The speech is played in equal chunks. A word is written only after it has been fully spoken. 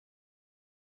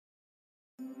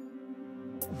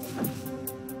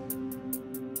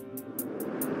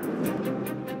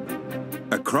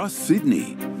Across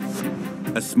Sydney,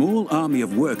 a small army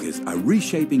of workers are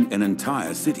reshaping an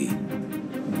entire city,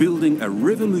 building a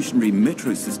revolutionary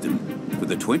metro system for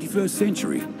the 21st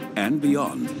century and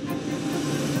beyond.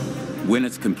 When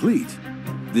it's complete,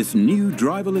 this new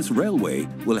driverless railway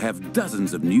will have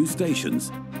dozens of new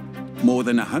stations, more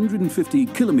than 150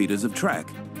 kilometres of track,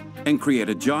 and create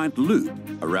a giant loop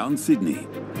around Sydney.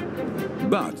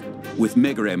 But with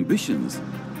mega ambitions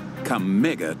come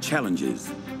mega challenges.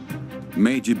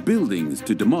 Major buildings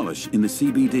to demolish in the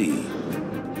CBD.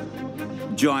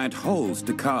 Giant holes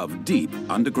to carve deep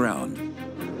underground.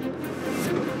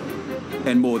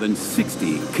 And more than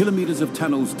 60 kilometres of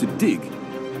tunnels to dig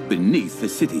beneath the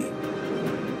city.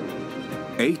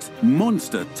 8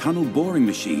 monster tunnel boring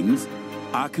machines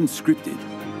are conscripted.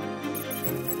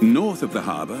 North of the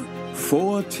harbour,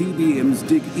 4 TBMs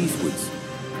dig eastwards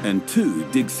and 2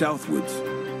 dig southwards.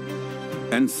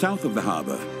 And south of the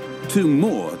harbour, 2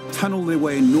 more tunnel their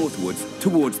way northwards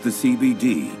towards the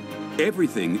CBD.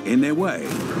 Everything in their way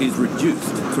is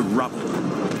reduced to rubble.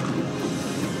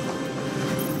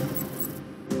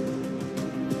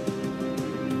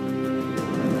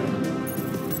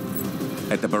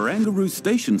 At the Barangaroo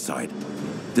station site,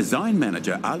 design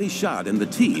manager Ali Shad and the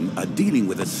team are dealing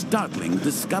with a startling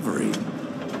discovery.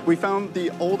 We found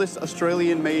the oldest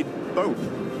Australian-made boat.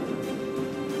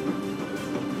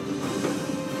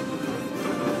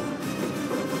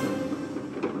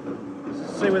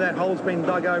 See where that hole's been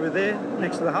dug over there,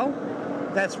 next to the hull?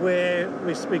 That's where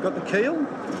we got the keel.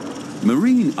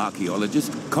 Marine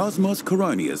archaeologist Cosmos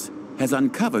Koronius has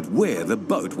uncovered where the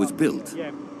boat was built.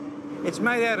 Yeah. It's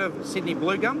made out of Sydney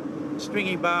blue gum,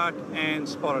 stringy bark and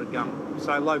spotted gum,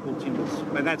 so local timbers.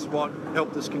 And that's what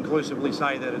helped us conclusively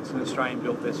say that it's an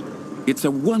Australian-built vessel. It's a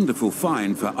wonderful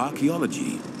find for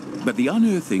archaeology, but the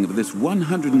unearthing of this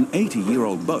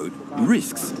 180-year-old boat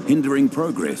risks hindering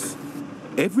progress.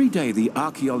 Every day the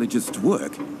archaeologists'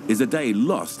 work is a day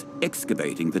lost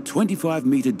excavating the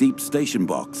 25-metre deep station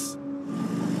box.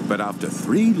 But after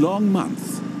 3 long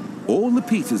months, all the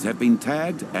pieces have been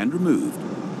tagged and removed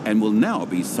and will now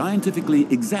be scientifically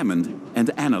examined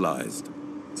and analysed.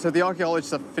 So the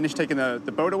archaeologists have finished taking the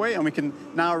boat away, and we can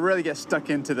now really get stuck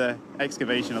into the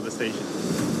excavation of the station.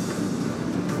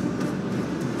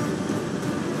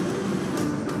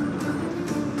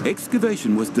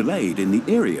 Excavation was delayed in the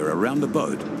area around the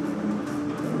boat,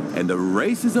 and the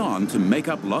race is on to make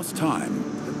up lost time.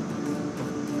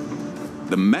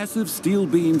 The massive steel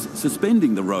beams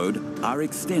suspending the road are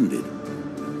extended.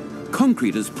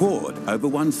 Concrete is poured over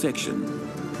one section.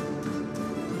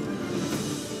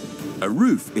 A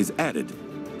roof is added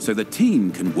so the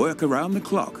team can work around the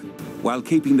clock while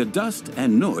keeping the dust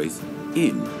and noise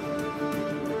in.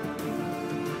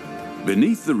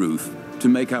 Beneath the roof, to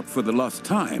make up for the lost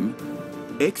time,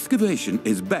 excavation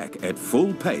is back at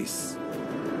full pace.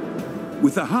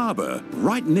 With the harbour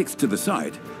right next to the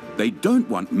site, they don't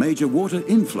want major water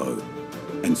inflow.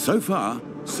 And so far,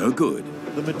 so good.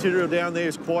 The material down there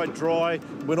is quite dry.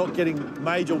 We're not getting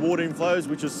major water inflows,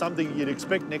 which is something you'd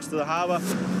expect next to the harbour.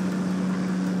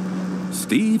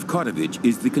 Steve Kotovich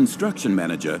is the construction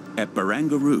manager at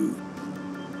Barangaroo.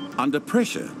 Under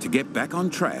pressure to get back on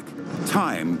track,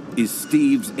 time is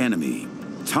Steve's enemy.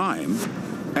 Time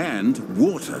and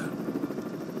water.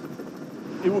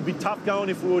 It would be tough going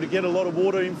if we were to get a lot of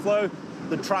water inflow.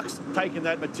 The truck's taking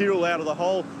that material out of the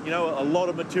hole. You know, a lot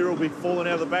of material will be falling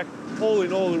out of the back. All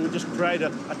in all, it would just create a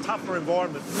tougher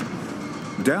environment.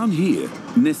 Down here,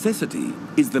 necessity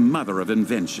is the mother of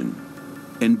invention.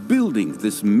 And building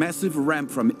this massive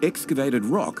ramp from excavated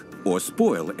rock, or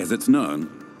spoil as it's known,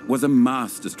 was a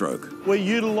masterstroke. We're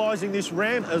utilising this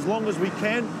ramp as long as we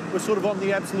can. We're sort of on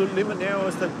the absolute limit now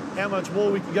as to how much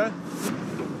more we can go.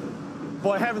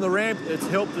 By having the ramp, it's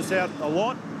helped us out a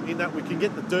lot in that we can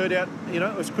get the dirt out, you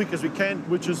know, as quick as we can,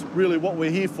 which is really what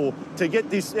we're here for, to get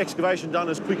this excavation done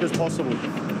as quick as possible.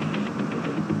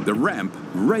 The ramp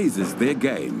raises their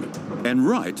game and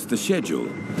rights the schedule.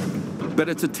 But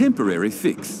it's a temporary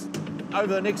fix.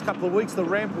 Over the next couple of weeks, the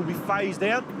ramp will be phased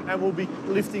out and we'll be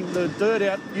lifting the dirt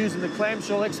out using the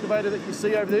clamshell excavator that you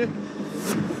see over there.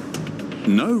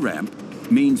 No ramp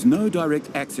means no direct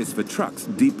access for trucks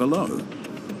deep below.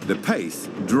 The pace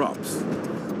drops.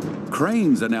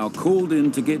 Cranes are now called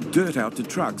in to get dirt out to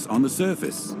trucks on the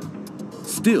surface.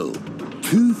 Still,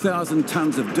 2,000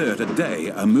 tonnes of dirt a day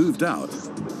are moved out,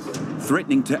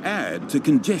 threatening to add to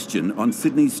congestion on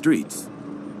Sydney's streets.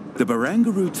 The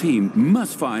Barangaroo team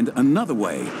must find another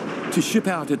way to ship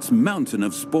out its mountain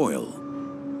of spoil.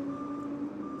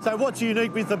 So what's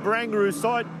unique with the Barangaroo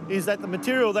site is that the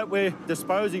material that we're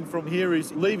disposing from here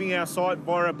is leaving our site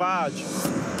via a barge.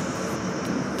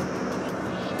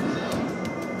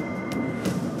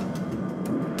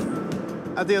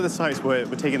 At the other sites, we're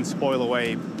taking spoil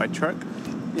away by truck.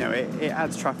 You know, it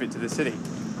adds traffic to the city.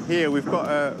 Here, we've got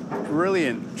a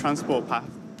brilliant transport path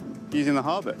using the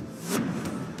harbour.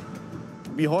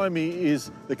 Behind me is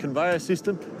the conveyor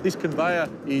system. This conveyor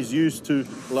is used to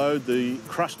load the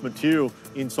crushed material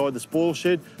inside the spoil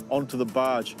shed onto the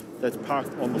barge that's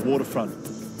parked on the waterfront.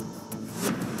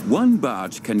 One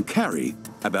barge can carry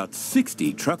about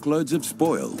 60 truckloads of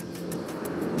spoil.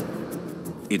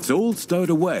 It's all stowed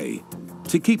away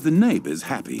to keep the neighbours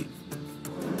happy.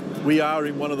 We are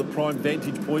in one of the prime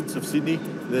vantage points of Sydney.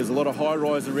 There's a lot of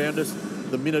high-rise around us.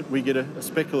 The minute we get a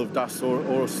speckle of dust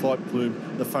or a slight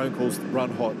plume, the phone calls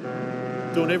run hot.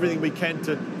 Doing everything we can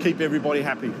to keep everybody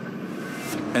happy.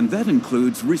 And that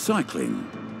includes recycling.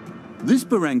 This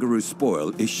Barangaroo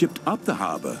spoil is shipped up the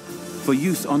harbour for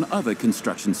use on other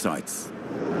construction sites.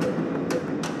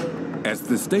 As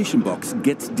the station box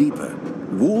gets deeper,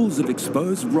 walls of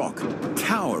exposed rock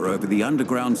tower over the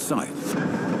underground site.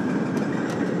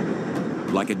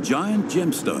 Like a giant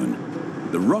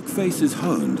gemstone, the rock face is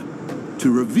honed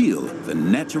to reveal the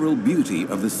natural beauty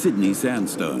of the Sydney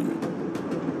sandstone.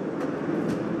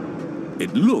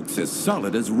 It looks as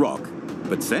solid as rock,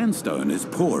 but sandstone is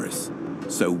porous,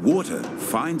 so water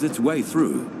finds its way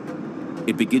through.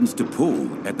 It begins to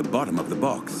pool at the bottom of the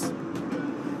box.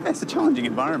 It's a challenging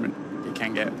environment. It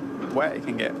can get wet, it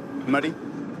can get muddy.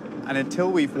 And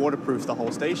until we've waterproofed the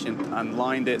whole station and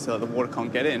lined it so that the water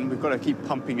can't get in, we've got to keep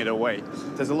pumping it away.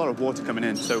 There's a lot of water coming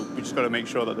in, so we just got to make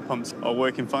sure that the pumps are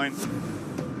working fine.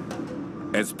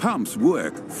 As pumps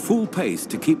work full pace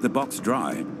to keep the box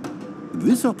dry,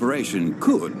 this operation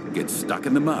could get stuck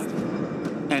in the mud.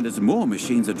 And as more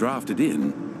machines are drafted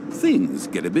in, things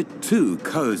get a bit too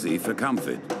cozy for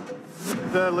comfort.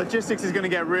 The logistics is going to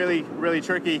get really, really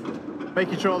tricky,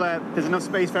 making sure that there's enough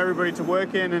space for everybody to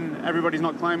work in and everybody's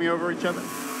not climbing over each other.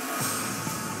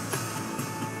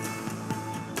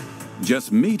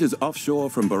 Just meters offshore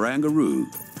from Barangaroo,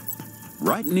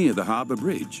 right near the harbour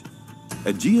bridge,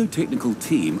 a geotechnical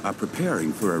team are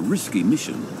preparing for a risky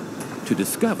mission to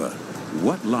discover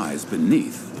what lies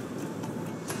beneath.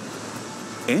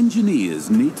 Engineers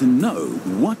need to know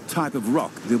what type of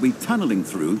rock they'll be tunnelling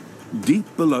through deep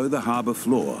below the harbour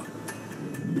floor.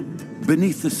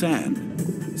 Beneath the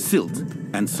sand, silt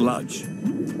and sludge.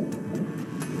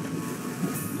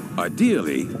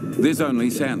 Ideally, there's only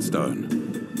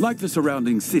sandstone, like the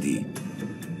surrounding city,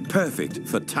 perfect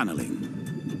for tunnelling.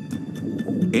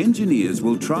 Engineers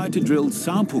will try to drill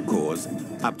sample cores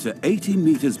up to 80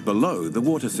 metres below the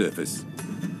water surface.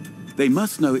 They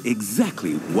must know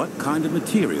exactly what kind of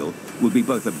material will be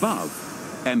both above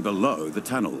and below the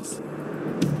tunnels.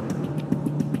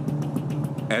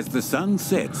 As the sun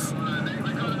sets,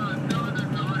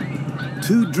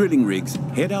 two drilling rigs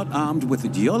head out armed with the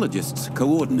geologists'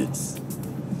 coordinates.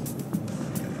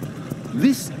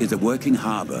 This is a working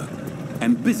harbour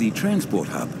and busy transport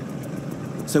hub.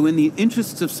 So in the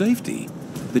interests of safety,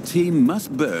 the team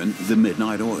must burn the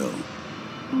midnight oil.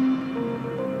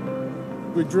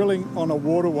 We're drilling on a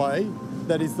waterway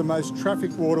that is the most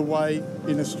trafficked waterway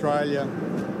in Australia.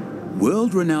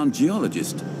 World-renowned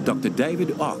geologist Dr.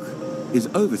 David Ock is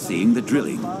overseeing the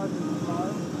drilling.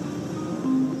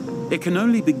 It can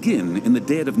only begin in the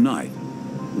dead of night,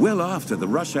 well after the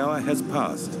rush hour has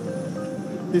passed.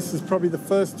 This is probably the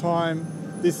first time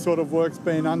this sort of work's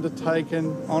been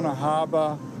undertaken on a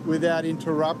harbour without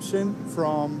interruption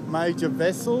from major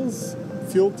vessels,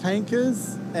 fuel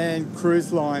tankers and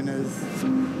cruise liners.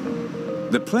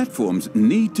 The platforms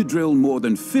need to drill more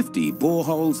than 50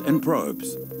 boreholes and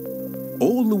probes,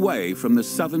 all the way from the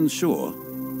southern shore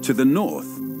to the north.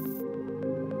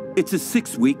 It's a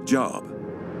 6-week job.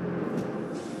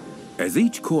 As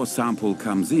each core sample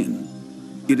comes in,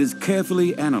 it is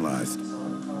carefully analysed,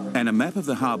 and a map of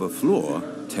the harbour floor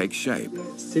takes shape.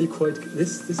 Still quite.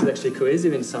 This is actually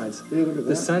cohesive inside.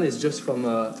 The sand is just from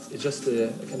just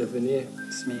a kind of veneer.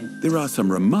 There are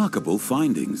some remarkable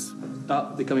findings.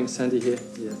 Becoming sandy here.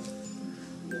 Yeah.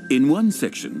 In one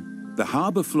section, the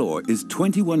harbour floor is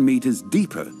 21 metres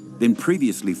deeper than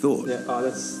previously thought. Yeah.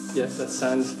 That's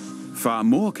sand. Far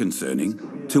more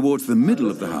concerning, towards the middle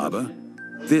of the harbour,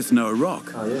 there's no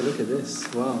rock. Oh yeah, look at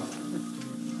this. Wow.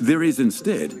 There is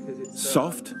instead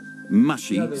soft,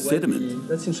 mushy sediment.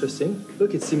 That's interesting.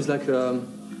 Look, it seems like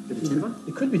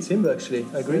it could be timber actually.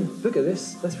 I agree. Look at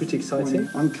this. That's pretty exciting.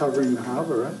 Uncovering the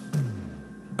harbour, right?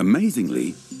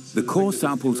 Amazingly, the core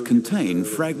samples contain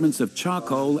fragments of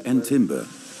charcoal and timber.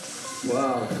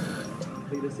 Wow.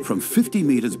 from 50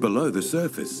 metres below the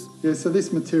surface. Yeah, so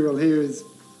this material here is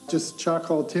just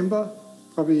charcoal timber,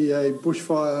 probably a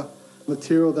bushfire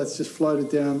material that's just floated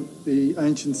down the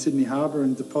ancient Sydney Harbour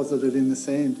and deposited in the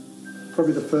sand.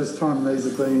 Probably the first time these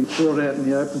have been brought out in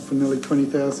the open for nearly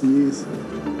 20,000 years.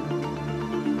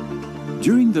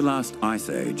 During the last ice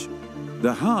age,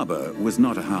 the harbour was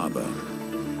not a harbour.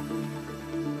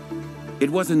 It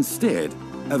was instead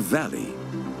a valley,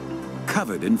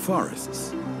 covered in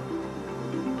forests,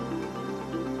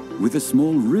 with a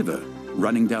small river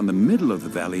running down the middle of the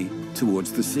valley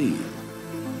towards the sea,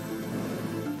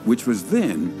 which was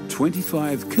then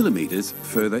 25 kilometres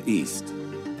further east.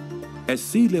 As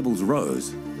sea levels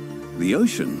rose, the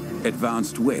ocean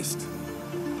advanced west.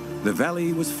 The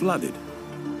valley was flooded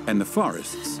and the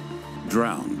forests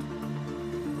drowned.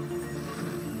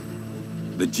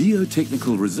 The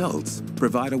geotechnical results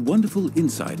provide a wonderful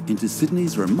insight into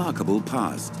Sydney's remarkable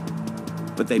past,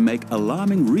 but they make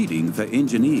alarming reading for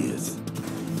engineers.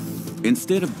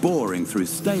 Instead of boring through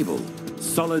stable,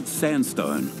 solid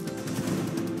sandstone,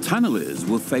 tunnellers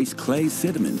will face clay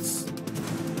sediments,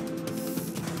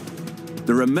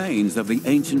 the remains of the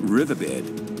ancient riverbed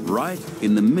right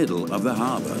in the middle of the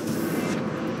harbour.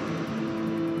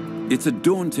 It's a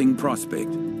daunting prospect,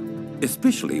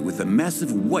 especially with the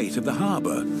massive weight of the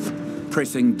harbour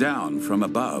pressing down from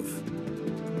above.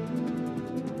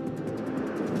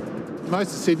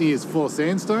 Most of Sydney is full of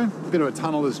sandstone, a bit of a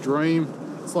tunneller's dream.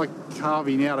 It's like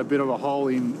carving out a bit of a hole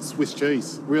in Swiss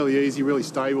cheese. Really easy, really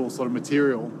stable sort of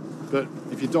material. But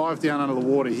if you dive down under the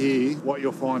water here, what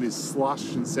you'll find is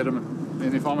slush and sediment.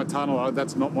 And if I'm a tunneler,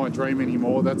 that's not my dream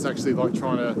anymore. That's actually like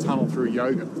trying to tunnel through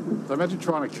yogurt. So imagine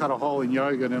trying to cut a hole in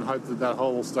yogurt and hope that that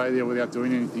hole will stay there without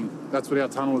doing anything. That's what our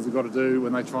tunnelers have got to do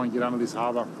when they try and get under this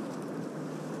harbour.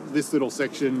 This little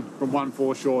section from one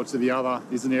foreshore to the other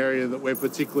is an area that we're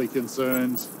particularly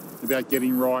concerned about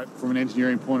getting right from an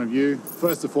engineering point of view.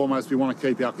 First and foremost, we want to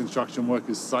keep our construction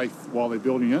workers safe while they're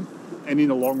building it. And in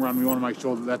the long run, we want to make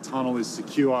sure that that tunnel is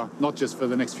secure, not just for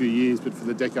the next few years, but for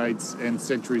the decades and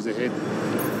centuries ahead.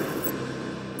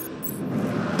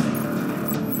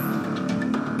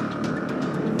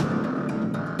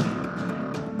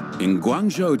 In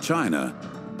Guangzhou, China,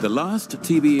 the last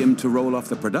TBM to roll off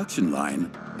the production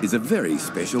line is a very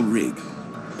special rig.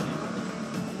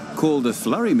 Called a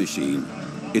slurry machine,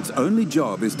 its only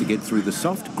job is to get through the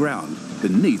soft ground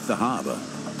beneath the harbour.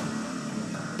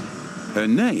 Her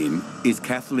name is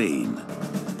Kathleen.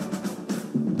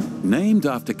 Named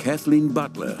after Kathleen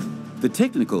Butler, the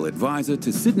technical advisor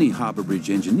to Sydney Harbour Bridge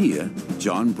engineer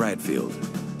John Bradfield.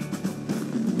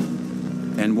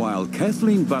 And while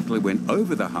Kathleen Butler went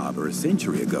over the harbour a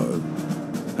century ago,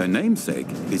 her namesake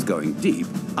is going deep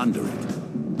under it.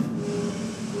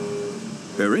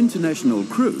 Her international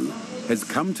crew has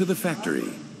come to the factory,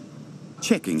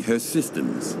 checking her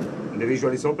systems. The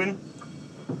visual is open.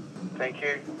 Thank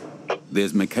you.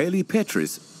 There's Michele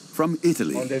Petris from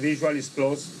Italy. On the visual is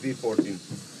closed,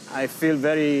 V14. I feel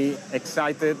very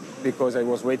excited because I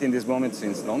was waiting this moment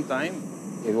since a long time.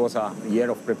 It was a year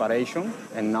of preparation,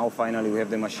 and now finally we have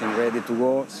the machine ready to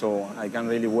go, so I can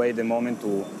really wait the moment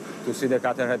to see the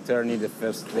cutter head turning the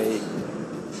first day.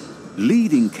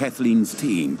 Leading Kathleen's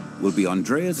team will be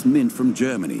Andreas Mint from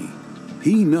Germany.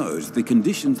 He knows the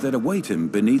conditions that await him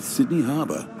beneath Sydney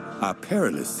Harbour are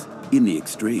perilous in the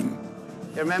extreme.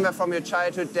 You remember from your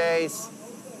childhood days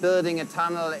building a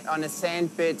tunnel on a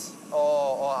sand pit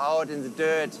or out in the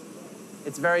dirt.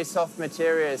 It's very soft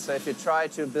material, so if you try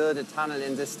to build a tunnel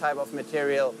in this type of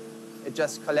material, it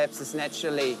just collapses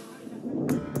naturally.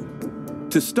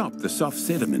 To stop the soft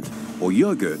sediment or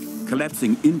yogurt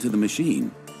collapsing into the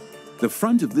machine, the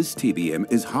front of this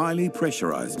TBM is highly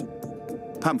pressurized,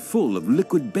 pumped full of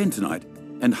liquid bentonite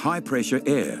and high-pressure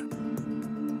air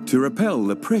to repel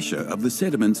the pressure of the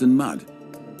sediments and mud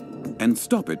and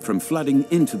stop it from flooding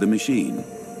into the machine.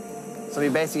 So we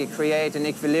basically create an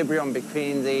equilibrium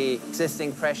between the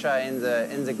existing pressure in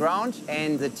the ground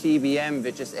and the TBM,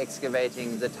 which is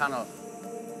excavating the tunnel,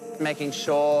 making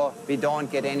sure we don't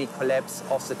get any collapse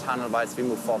of the tunnel whilst we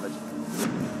move forward.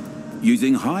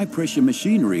 Using high-pressure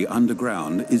machinery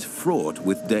underground is fraught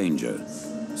with danger.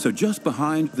 So just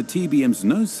behind the TBM's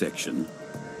nose section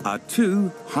are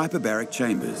two hyperbaric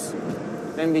chambers.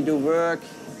 When we do work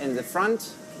in the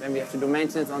front, when we have to do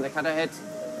maintenance on the cutter head,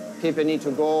 people need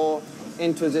to go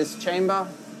into this chamber.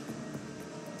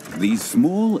 These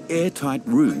small airtight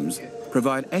rooms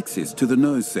provide access to the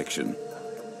nose section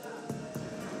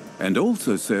and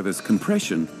also serve as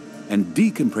compression and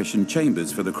decompression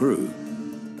chambers for the crew.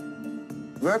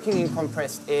 Working in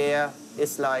compressed air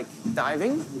is like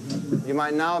diving. You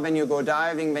might know when you go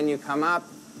diving, when you come up,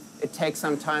 it takes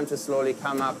some time to slowly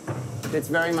come up. It's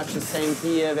very much the same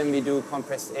here when we do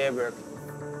compressed air work.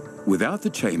 Without the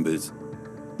chambers,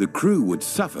 the crew would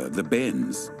suffer the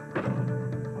bends.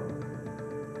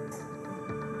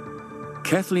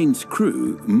 Kathleen's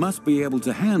crew must be able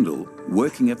to handle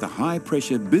working at the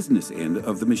high-pressure business end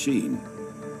of the machine.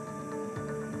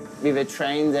 We will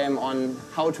train them on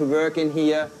how to work in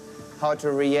here, how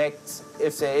to react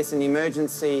if there is an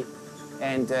emergency,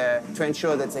 and to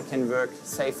ensure that they can work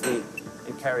safely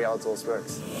and carry out those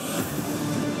works.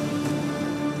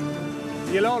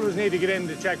 You'll always need to get in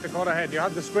to check the cutter head. You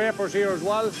have the scrapers here as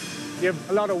well. You have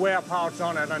a lot of wear parts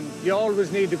on it, and you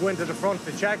always need to go into the front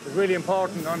to check. It's really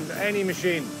important on any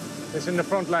machine. It's in the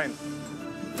front line.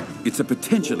 It's a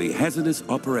potentially hazardous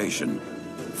operation,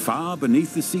 far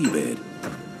beneath the seabed,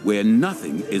 where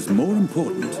nothing is more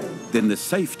important than the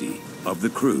safety of the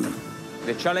crew.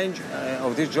 The challenge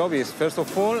of this job is, first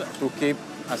of all, to keep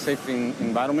a safe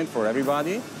environment for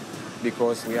everybody,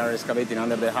 because we are excavating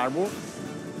under the harbour.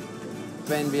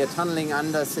 When we are tunneling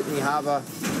under Sydney Harbour,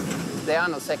 there are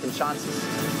no second chances.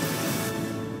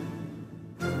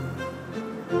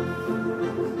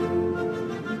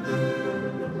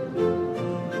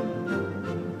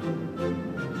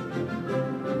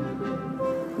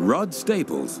 Rod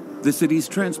Staples, the city's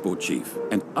transport chief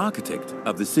and architect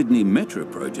of the Sydney Metro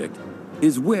project,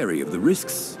 is wary of the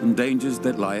risks and dangers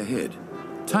that lie ahead,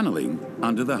 tunnelling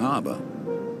under the harbour.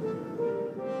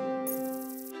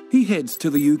 He heads to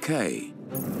the UK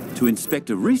to inspect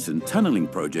a recent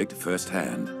tunnelling project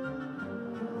firsthand.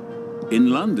 In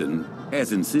London,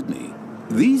 as in Sydney,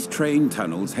 these train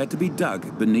tunnels had to be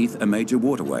dug beneath a major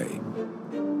waterway.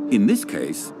 In this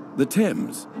case, the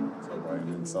Thames.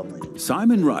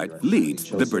 Simon Wright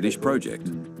leads the British project.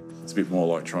 It's a bit more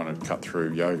like trying to cut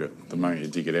through yogurt. The moment you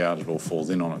dig it out, it all falls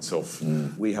in on itself.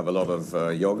 We have a lot of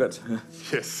yogurt.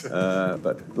 Yes.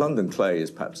 But London clay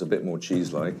is perhaps a bit more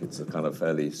cheese-like. It's a kind of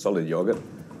fairly solid yogurt.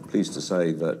 Pleased to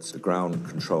say that the ground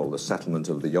control, the settlement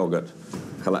of the yogurt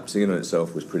collapsing in on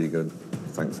itself was pretty good,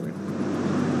 thankfully.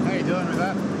 How are you doing with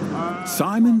that?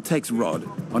 Simon takes Rod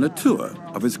on a tour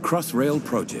of his Crossrail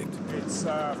project. It's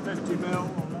 50 mil.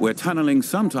 Where tunnelling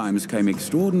sometimes came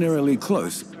extraordinarily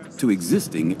close to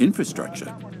existing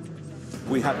infrastructure.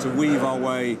 We had to weave our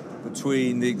way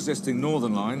between the existing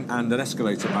Northern Line and an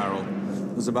escalator barrel.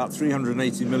 There's about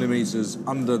 380 millimetres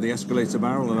under the escalator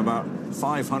barrel and about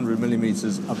 500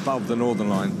 millimetres above the Northern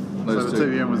Line. So the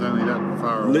TBM was only that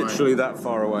far away? Literally that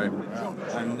far away.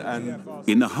 And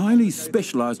in the highly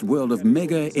specialised world of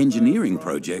mega engineering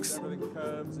projects,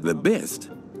 the best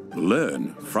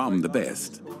learn from the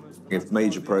best. If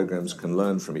major programs can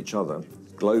learn from each other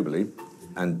globally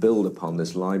and build upon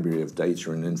this library of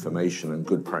data and information and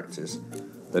good practice,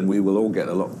 then we will all get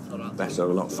a lot better,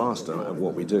 a lot faster at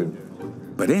what we do.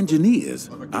 But engineers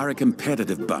are a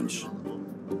competitive bunch,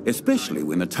 especially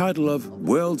when the title of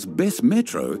World's Best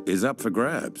Metro is up for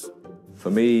grabs.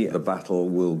 For me, the battle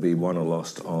will be won or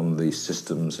lost on the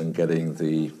systems and getting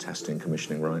the testing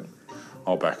commissioning right.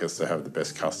 I'll back us to have the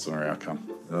best customer outcome.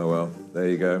 Oh, well, there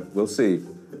you go. We'll see.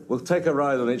 We'll take a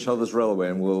ride on each other's railway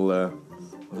and we'll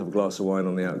have a glass of wine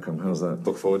on the outcome. How's that?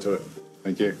 Look forward to it.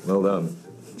 Thank you. Well done.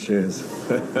 Cheers.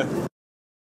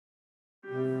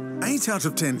 8 out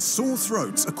of 10 sore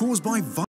throats are caused by